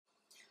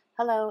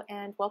Hello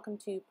and welcome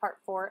to part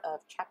 4 of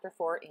chapter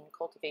 4 in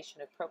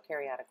cultivation of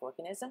prokaryotic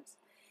organisms.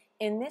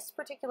 In this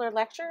particular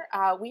lecture,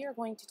 we are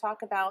going to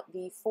talk about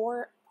the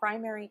 4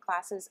 primary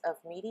classes of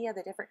media,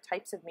 the different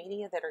types of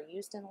media that are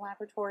used in the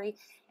laboratory,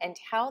 and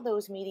how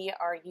those media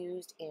are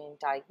used in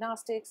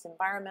diagnostics,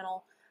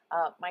 environmental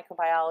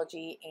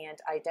microbiology, and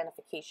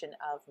identification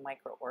of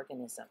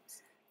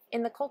microorganisms.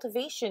 In the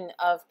cultivation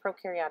of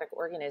prokaryotic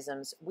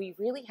organisms, we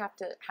really have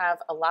to have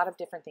a lot of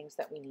different things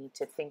that we need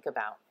to think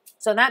about.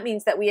 So that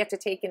means that we have to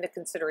take into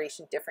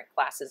consideration different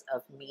classes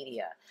of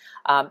media.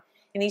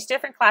 In these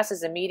different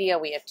classes of media,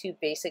 we have 2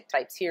 basic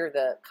types here,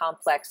 the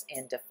complex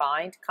and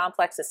defined.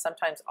 Complex is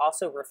sometimes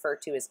also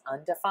referred to as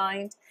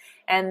undefined.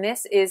 And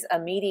this is a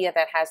media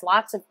that has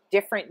lots of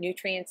different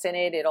nutrients in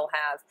it. It'll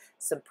have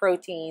some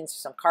proteins,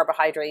 some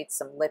carbohydrates,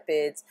 some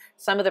lipids.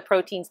 Some of the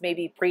proteins may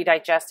be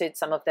pre-digested.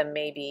 Some of them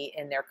may be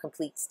in their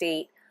complete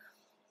state.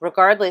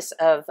 Regardless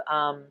of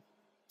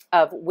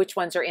which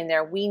ones are in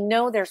there, we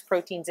know there's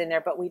proteins in there,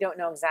 but we don't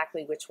know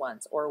exactly which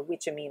ones or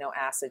which amino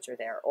acids are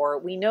there. Or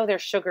we know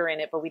there's sugar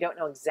in it, but we don't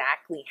know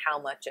exactly how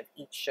much of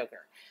each sugar.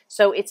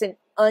 So it's an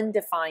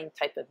undefined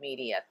type of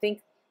media.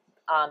 Think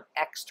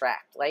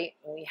extract, right?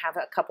 We have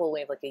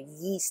like a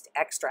yeast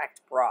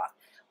extract broth.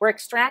 We're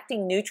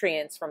extracting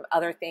nutrients from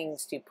other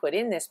things to put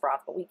in this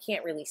broth, but we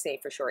can't really say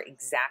for sure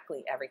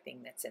exactly everything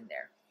that's in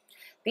there.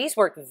 These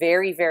work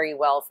very, very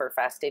well for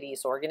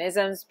fastidious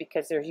organisms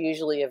because there's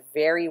usually a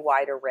very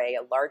wide array,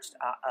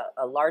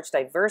 a large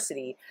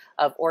diversity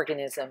of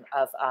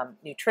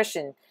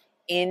nutrition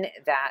in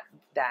that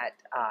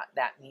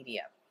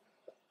media.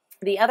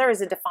 The other is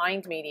a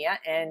defined media,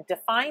 and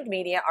defined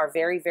media are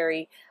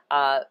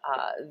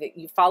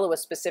you follow a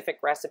specific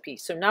recipe.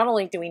 So not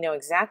only do we know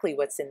exactly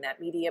what's in that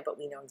media, but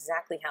we know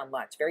exactly how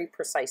much. Very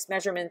precise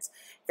measurements,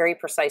 very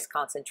precise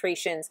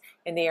concentrations,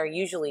 and they are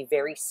usually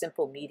very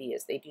simple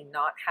medias. They do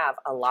not have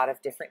a lot of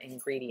different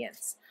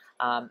ingredients.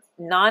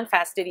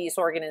 Non-fastidious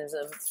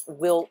organisms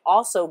will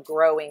also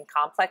grow in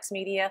complex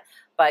media,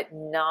 but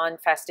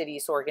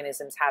non-fastidious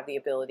organisms have the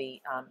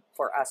ability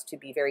for us to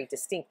be very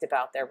distinct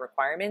about their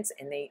requirements,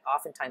 and they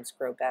oftentimes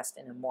grow best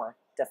in a more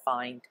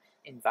defined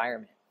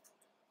environment.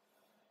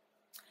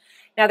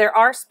 Now, there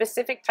are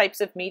specific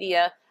types of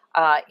media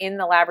in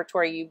the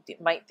laboratory. You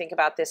might think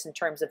about this in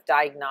terms of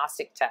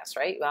diagnostic tests,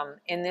 right?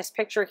 In this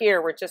picture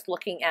here, we're just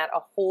looking at a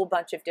whole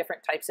bunch of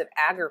different types of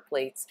agar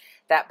plates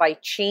that by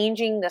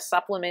changing the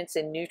supplements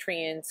and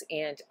nutrients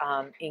and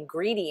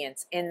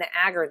ingredients in the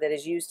agar that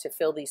is used to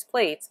fill these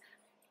plates,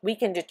 we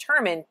can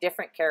determine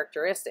different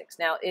characteristics.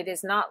 Now, it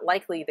is not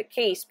likely the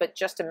case, but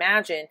just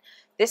imagine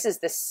this is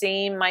the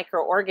same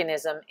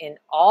microorganism in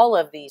all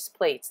of these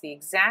plates, the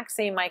exact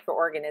same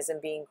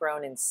microorganism being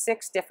grown in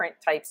 6 different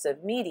types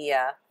of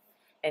media,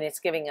 and it's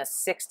giving us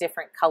 6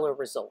 different color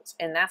results.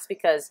 And that's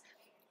because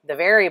the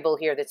variable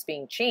here that's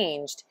being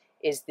changed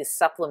is the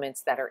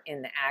supplements that are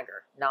in the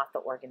agar, not the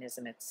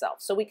organism itself.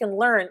 So we can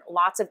learn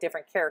lots of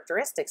different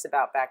characteristics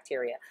about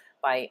bacteria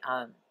by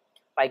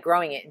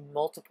growing it in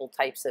multiple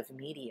types of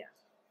media.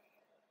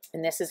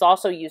 And this is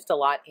also used a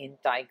lot in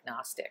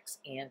diagnostics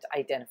and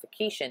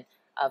identification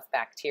of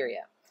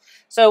bacteria.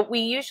 So we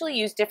usually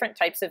use different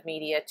types of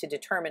media to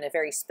determine a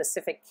very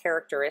specific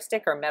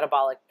characteristic or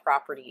metabolic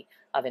property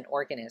of an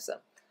organism.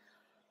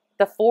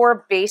 The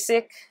 4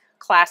 basic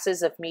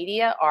classes of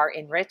media are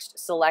enriched,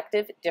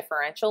 selective,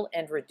 differential,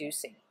 and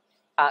reducing.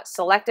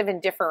 Selective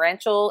and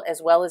differential, as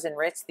well as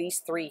enriched, these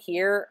 3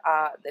 here,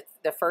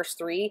 the first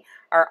 3,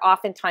 are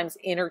oftentimes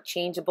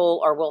interchangeable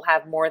or will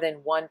have more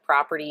than one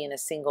property in a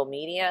single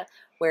media,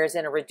 whereas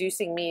in a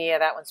reducing media,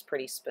 that one's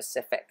pretty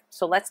specific.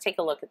 So let's take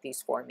a look at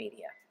these 4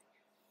 media.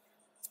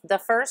 The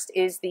first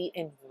is the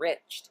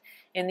enriched.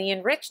 In the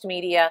enriched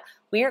media,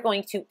 we are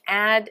going to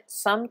add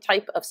some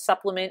type of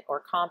supplement or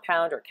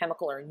compound or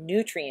chemical or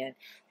nutrient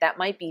that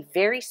might be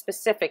very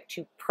specific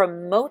to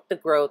promote the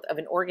growth of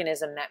an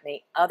organism that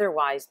may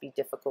otherwise be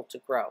difficult to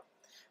grow.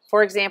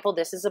 For example,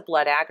 this is a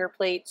blood agar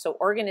plate, so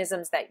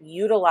organisms that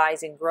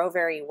utilize and grow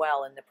very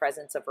well in the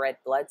presence of red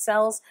blood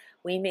cells,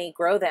 we may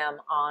grow them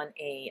on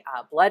a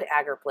blood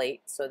agar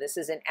plate. So this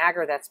is an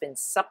agar that's been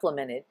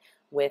supplemented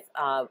with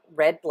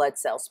red blood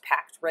cells,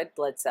 packed red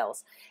blood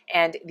cells.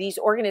 And these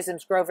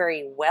organisms grow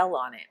very well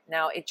on it.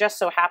 Now, it just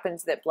so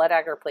happens that blood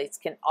agar plates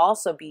can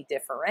also be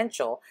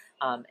differential,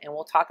 and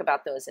we'll talk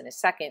about those in a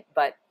second.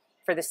 But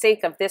for the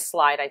sake of this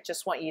slide, I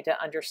just want you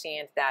to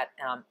understand that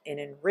an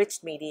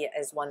enriched media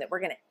is one that we're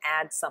going to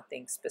add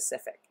something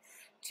specific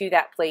to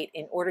that plate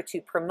in order to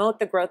promote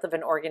the growth of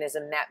an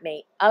organism that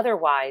may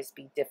otherwise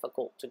be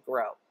difficult to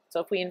grow.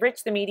 So if we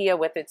enrich the media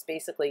with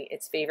basically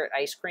its favorite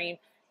ice cream,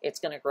 it's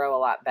going to grow a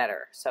lot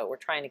better. So we're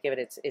trying to give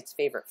it its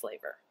favorite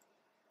flavor.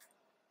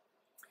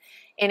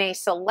 In a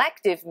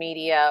selective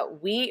media,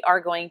 we are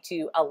going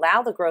to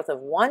allow the growth of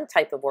one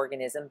type of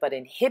organism but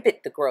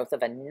inhibit the growth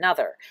of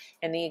another.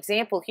 And the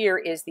example here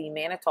is the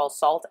mannitol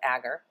salt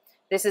agar.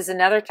 This is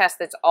another test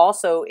that's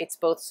also, it's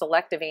both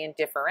selective and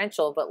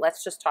differential, but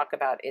let's just talk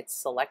about its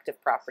selective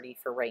property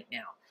for right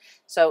now.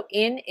 So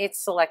in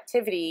its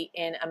selectivity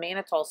in a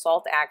mannitol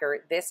salt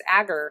agar, this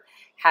agar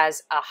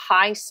has a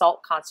high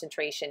salt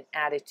concentration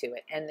added to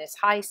it. And this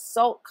high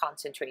salt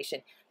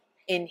concentration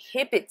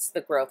inhibits the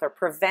growth or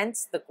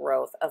prevents the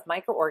growth of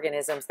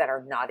microorganisms that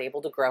are not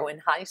able to grow in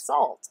high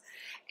salt.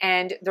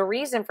 And the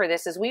reason for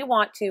this is we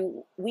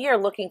are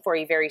looking for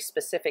a very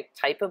specific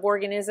type of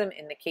organism.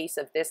 In the case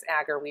of this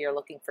agar, we are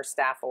looking for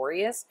Staph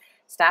aureus.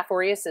 Staph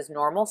aureus is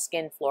normal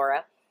skin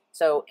flora.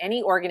 So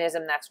any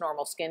organism that's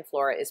normal skin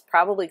flora is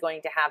probably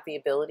going to have the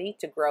ability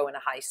to grow in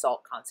a high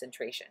salt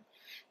concentration.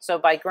 So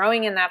by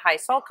growing in that high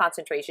salt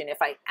concentration,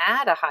 if I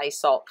add a high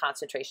salt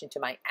concentration to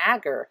my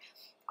agar,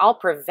 I'll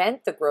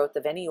prevent the growth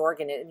of any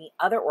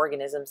other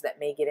organisms that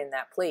may get in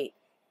that plate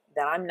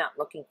that I'm not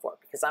looking for,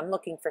 because I'm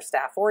looking for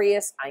Staph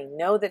aureus. I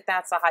know that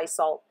that's a high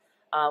salt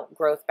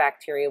growth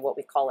bacteria, what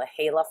we call a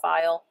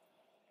halophile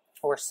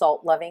or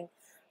salt-loving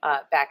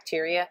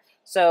bacteria.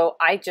 So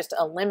I just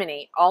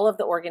eliminate all of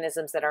the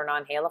organisms that are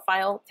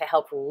non-halophile to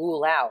help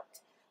rule out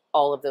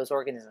all of those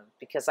organisms,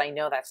 because I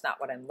know that's not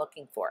what I'm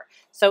looking for.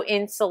 So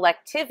in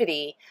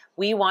selectivity,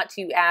 we're going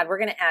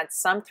to add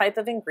some type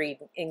of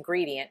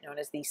ingredient known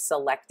as the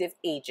selective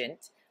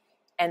agent.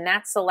 And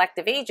that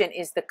selective agent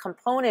is the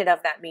component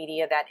of that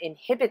media that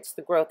inhibits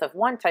the growth of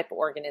one type of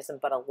organism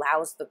but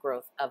allows the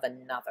growth of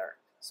another.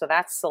 So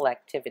that's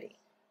selectivity.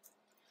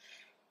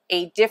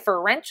 A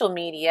differential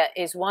media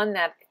is one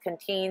that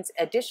contains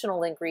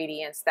additional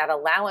ingredients that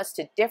allow us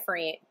to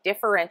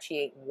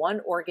differentiate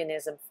one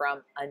organism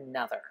from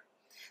another.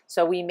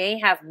 So we may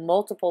have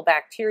multiple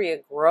bacteria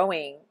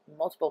growing,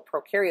 multiple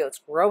prokaryotes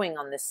growing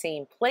on the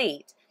same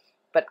plate,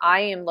 but I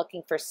am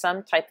looking for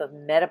some type of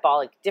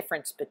metabolic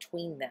difference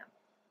between them.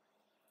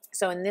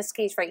 So in this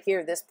case right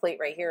here, this plate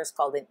right here is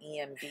called an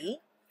EMB.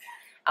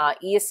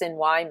 Eosin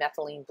Y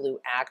methylene blue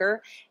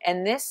agar,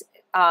 and this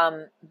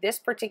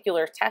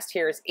particular test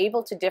here is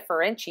able to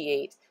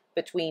differentiate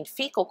between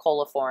fecal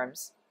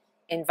coliforms,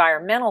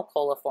 environmental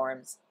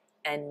coliforms,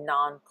 and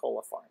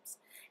non-coliforms.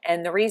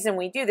 And the reason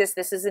we do this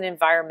is an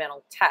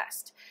environmental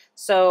test.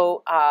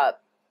 So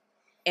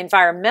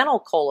environmental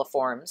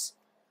coliforms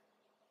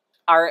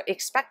are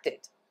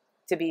expected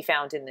to be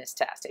found in this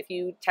test. If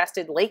you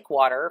tested lake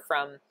water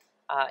from,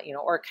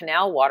 or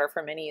canal water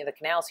from any of the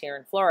canals here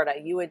in Florida,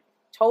 you would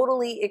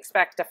totally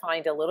expect to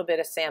find a little bit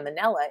of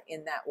salmonella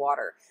in that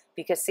water,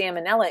 because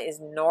salmonella is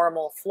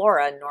normal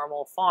flora,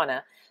 normal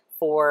fauna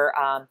for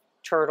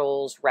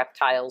turtles,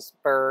 reptiles,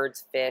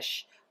 birds,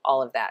 fish,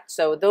 all of that.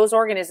 So those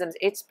organisms,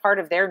 it's part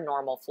of their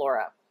normal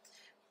flora.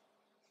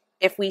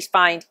 If we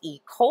find E.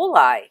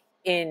 coli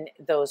in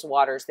those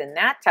waters, then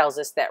that tells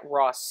us that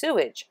raw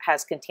sewage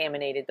has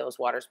contaminated those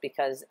waters,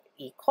 because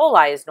E.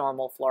 coli is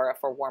normal flora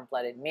for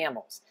warm-blooded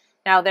mammals.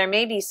 Now, there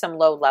may be some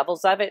low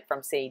levels of it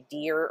from, say,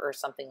 deer or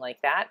something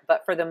like that,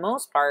 but for the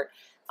most part,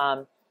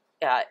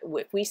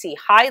 if we see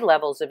high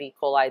levels of E.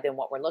 coli, then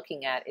what we're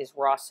looking at is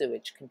raw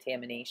sewage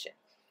contamination.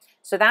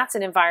 So that's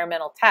an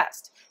environmental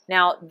test.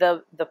 Now,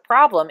 the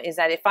problem is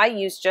that if I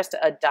use just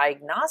a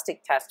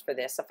diagnostic test for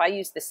this, if I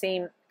use the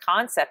same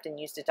concept and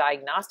used a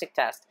diagnostic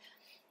test,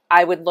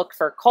 I would look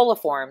for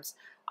coliforms.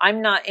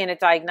 I'm not in a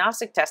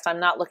diagnostic test, I'm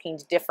not looking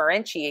to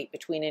differentiate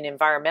between an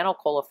environmental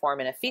coliform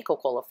and a fecal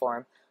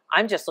coliform.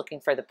 I'm just looking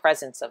for the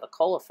presence of a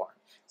coliform.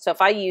 So if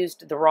I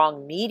used the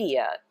wrong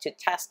media to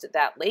test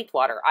that lake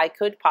water, I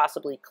could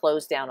possibly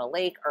close down a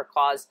lake or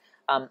cause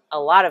a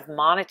lot of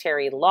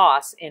monetary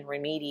loss in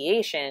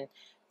remediation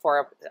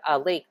for a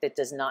lake that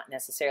does not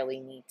necessarily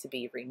need to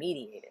be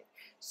remediated.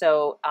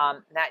 So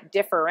that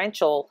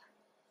differential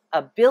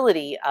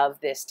ability of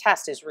this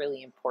test is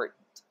really important.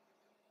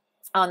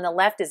 On the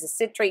left is a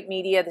citrate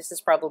media. This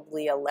is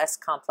probably a less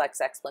complex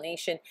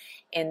explanation.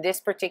 In this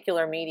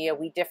particular media,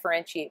 we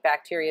differentiate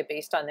bacteria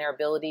based on their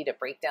ability to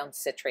break down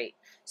citrate.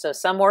 So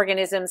some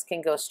organisms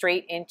can go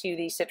straight into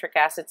the citric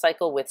acid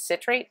cycle with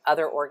citrate.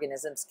 Other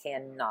organisms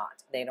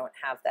cannot. They don't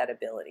have that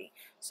ability.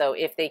 So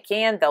if they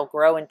can, they'll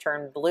grow and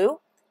turn blue.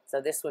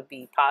 So this would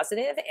be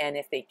positive. And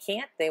if they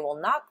can't, they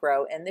will not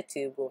grow and the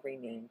tube will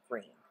remain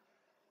green.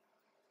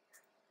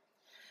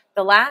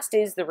 The last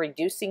is the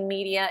reducing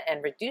media,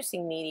 and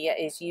reducing media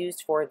is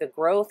used for the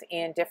growth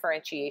and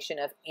differentiation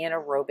of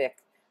anaerobic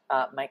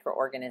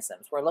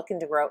microorganisms. We're looking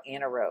to grow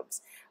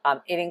anaerobes.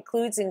 It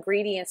includes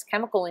ingredients,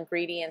 chemical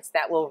ingredients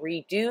that will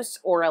reduce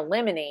or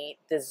eliminate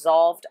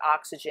dissolved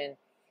oxygen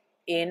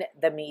in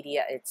the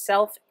media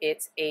itself.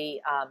 It's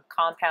a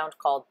compound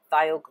called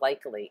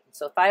thioglycolate.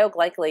 So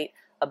thioglycolate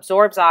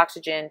absorbs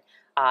oxygen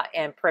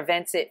and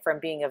prevents it from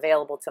being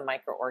available to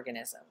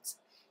microorganisms.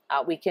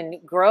 We can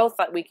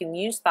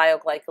use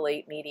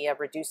thioglycolate media,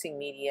 reducing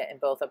media, in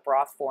both a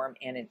broth form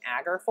and an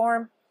agar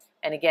form.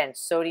 And again,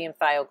 sodium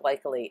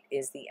thioglycolate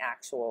is the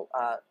actual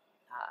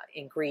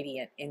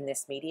ingredient in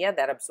this media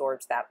that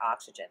absorbs that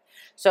oxygen.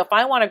 So if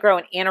I want to grow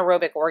an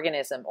anaerobic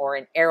organism or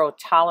an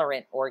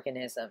aerotolerant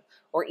organism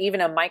or even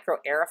a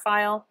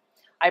microaerophile,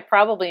 I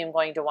probably am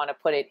going to want to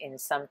put it in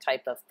some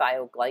type of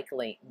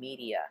thioglycolate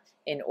media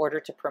in order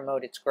to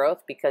promote its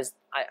growth, because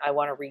I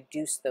want to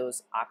reduce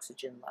those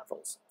oxygen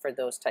levels for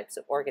those types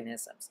of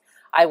organisms.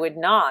 I would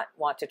not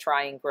want to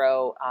try and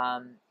grow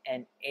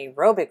an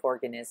aerobic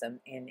organism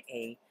in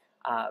a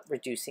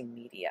reducing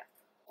media.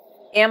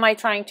 Am I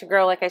trying to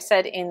grow, like I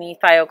said, in the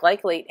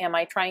thioglycolate, am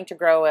I trying to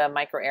grow a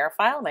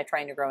microaerophile? Am I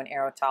trying to grow an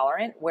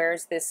aerotolerant?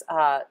 Where's this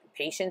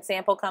patient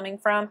sample coming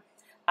from?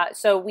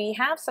 So we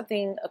have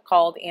something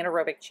called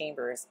anaerobic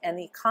chambers, and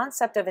the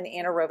concept of an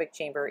anaerobic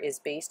chamber is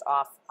based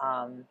off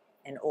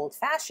an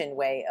old-fashioned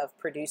way of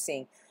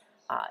producing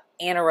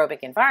anaerobic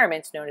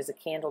environments known as a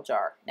candle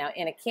jar. Now,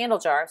 in a candle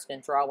jar, I'm just going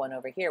to draw one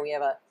over here. We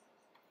have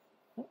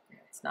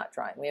it's not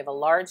drawing. We have a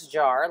large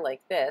jar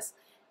like this.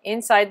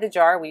 Inside the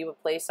jar, we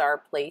would place our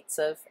plates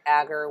of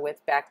agar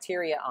with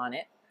bacteria on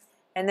it.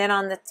 And then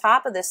on the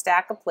top of the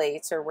stack of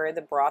plates, or where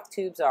the broth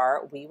tubes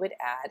are, we would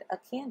add a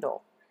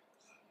candle.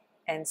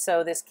 And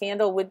so this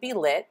candle would be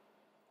lit,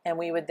 and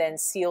we would then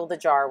seal the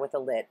jar with a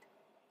lid.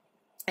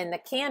 And the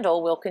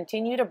candle will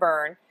continue to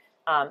burn.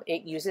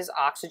 It uses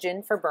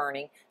oxygen for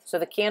burning. So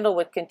the candle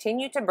would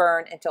continue to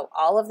burn until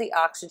all of the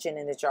oxygen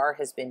in the jar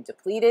has been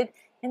depleted,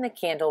 and the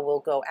candle will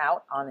go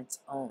out on its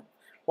own.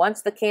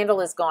 Once the candle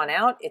has gone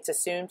out, it's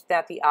assumed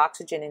that the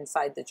oxygen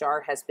inside the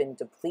jar has been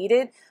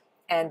depleted,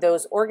 and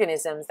those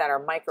organisms that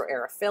are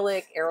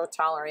microaerophilic,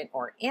 aerotolerant,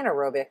 or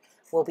anaerobic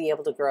will be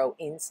able to grow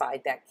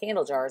inside that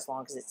candle jar as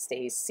long as it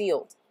stays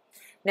sealed.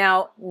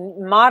 Now,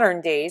 modern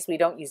days, we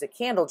don't use a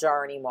candle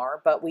jar anymore,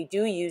 but we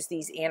do use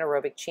these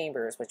anaerobic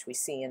chambers, which we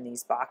see in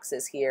these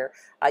boxes here.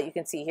 You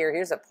can see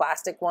here's a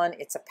plastic one.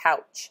 It's a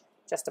pouch,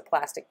 just a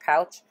plastic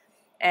pouch.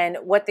 And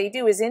what they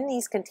do is in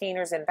these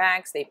containers and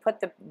bags, they put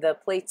the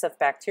plates of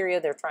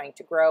bacteria they're trying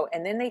to grow,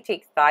 and then they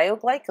take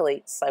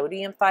thioglycolate,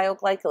 sodium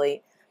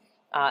thioglycolate,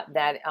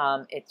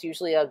 it's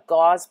usually a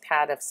gauze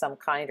pad of some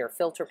kind or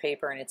filter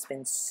paper, and it's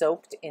been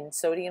soaked in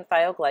sodium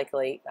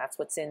thioglycolate. That's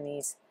what's in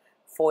these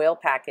foil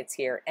packets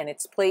here, and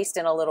it's placed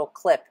in a little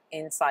clip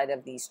inside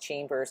of these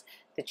chambers.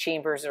 The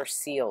chambers are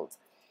sealed.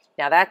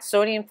 Now that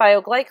sodium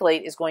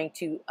thioglycolate is going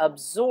to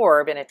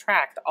absorb and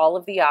attract all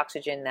of the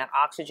oxygen. That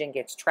oxygen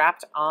gets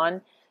trapped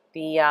on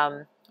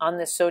the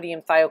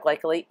sodium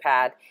thioglycolate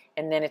pad,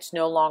 and then it's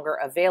no longer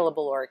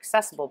available or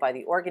accessible by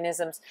the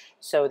organisms.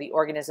 So the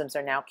organisms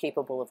are now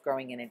capable of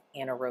growing in an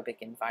anaerobic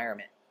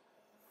environment.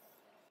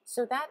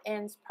 So that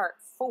ends part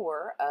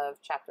 4 of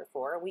chapter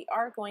 4. We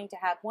are going to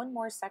have one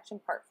more section,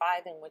 part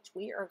 5, in which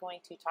we are going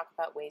to talk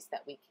about ways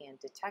that we can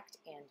detect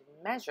and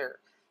measure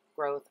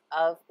growth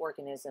of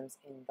organisms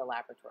in the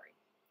laboratory.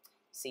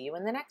 See you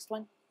in the next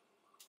one.